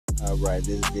Alright,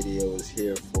 this video is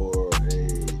here for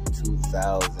a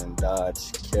 2000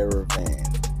 Dodge Caravan.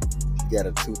 If you got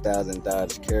a 2000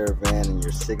 Dodge Caravan and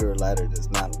your cigarette lighter does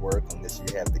not work unless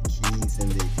you have the keys in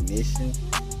the ignition,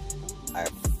 I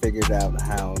figured out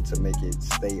how to make it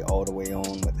stay all the way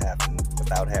on without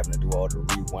having to do all the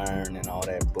rewiring and all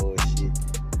that bullshit.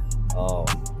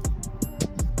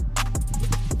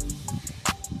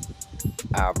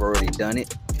 I've already done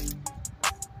it.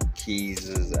 Keys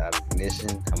is out of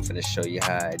ignition. I'm gonna show you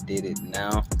how I did it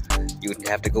now. You would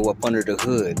have to go up under the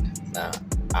hood. Now,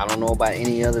 I don't know about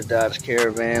any other Dodge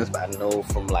Caravans, but I know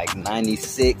from like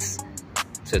 96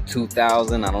 to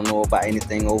 2000. I don't know about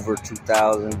anything over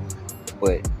 2000,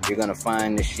 but you're gonna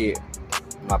find the shit.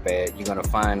 My bad. You're gonna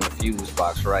find the fuse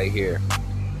box right here.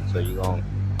 So you're gonna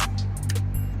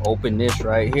open this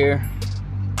right here,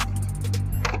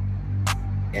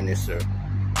 and this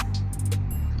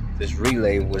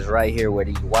relay was right here where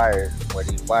these wires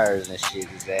and shit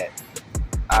is at.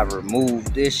 I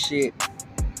removed this shit,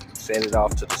 set it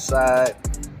off to the side,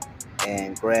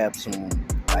 and grabbed some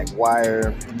like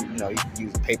wire. You know, you can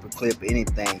use paper clip,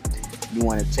 anything. You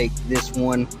want to take this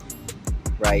one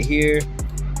right here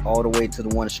all the way to the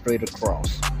one straight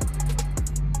across.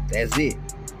 That's it.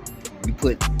 You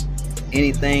put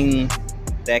anything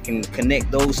that can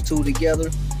connect those two together,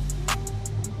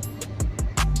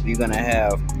 you're gonna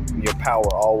have your power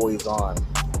always on.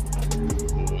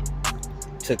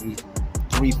 Took me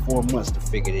 3-4 months to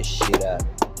figure this shit out.